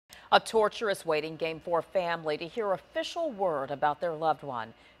A torturous waiting game for a family to hear official word about their loved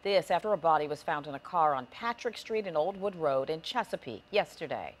one. This after a body was found in a car on Patrick Street and Oldwood Road in Chesapeake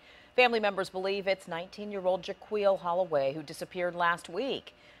yesterday. Family members believe it's 19-year-old Jaquil Holloway who disappeared last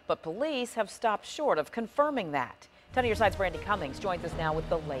week. But police have stopped short of confirming that. 10 on your side's Brandi Cummings joins us now with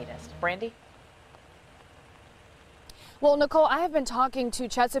the latest. Brandi? Well, Nicole, I have been talking to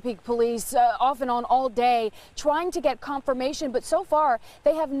Chesapeake police off and on all day, trying to get confirmation, but so far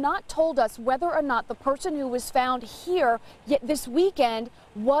they have not told us whether or not the person who was found here yet this weekend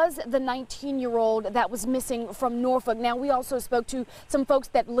was the 19-year-old that was missing from Norfolk. Now, we also spoke to some folks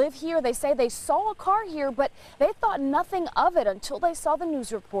that live here. They say they saw a car here, but they thought nothing of it until they saw the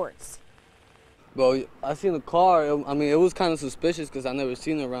news reports. Well, I seen the car. It was kind of suspicious because I never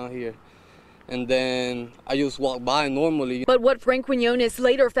seen it around here. And then I just walked by normally. But what Frank Quinones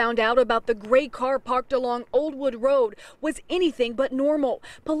later found out about the gray car parked along Oldwood Road was anything but normal.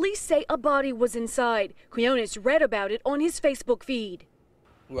 Police say a body was inside. Quinones read about it on his Facebook feed.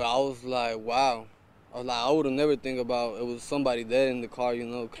 Well, I was like, wow. I would have never think about it was somebody dead in the car, you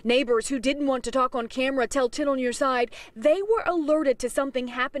know. Neighbors who didn't want to talk on camera tell 10 on your side they were alerted to something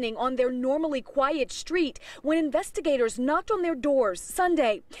happening on their normally quiet street when investigators knocked on their doors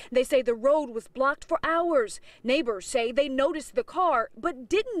Sunday. They say the road was blocked for hours. Neighbors say they noticed the car but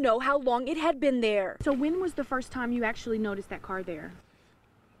didn't know how long it had been there. So when was the first time you actually noticed that car there?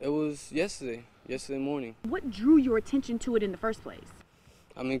 It was yesterday morning. What drew your attention to it in the first place?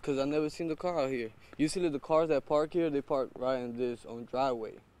 Because I never seen the car out here. Usually the cars that park here, they park right in this on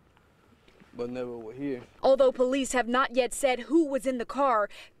driveway, but never were here. Although police have not yet said who was in the car,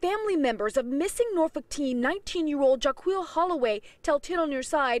 family members of missing Norfolk teen 19-year-old Jaquil Holloway tell 10 on your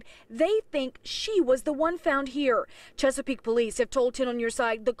side they think she was the one found here. Chesapeake police have told 10 on your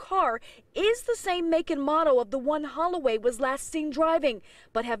side the car is the same make and model of the one Holloway was last seen driving,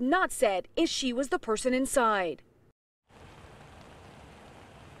 but have not said if she was the person inside.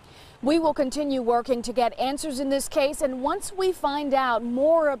 We will continue working to get answers in this case, and once we find out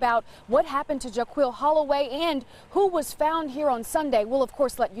more about what happened to Jaquil Holloway and who was found here on Sunday, we'll of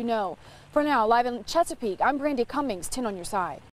course let you know. For now, live in Chesapeake, I'm Brandi Cummings, 10 on your side.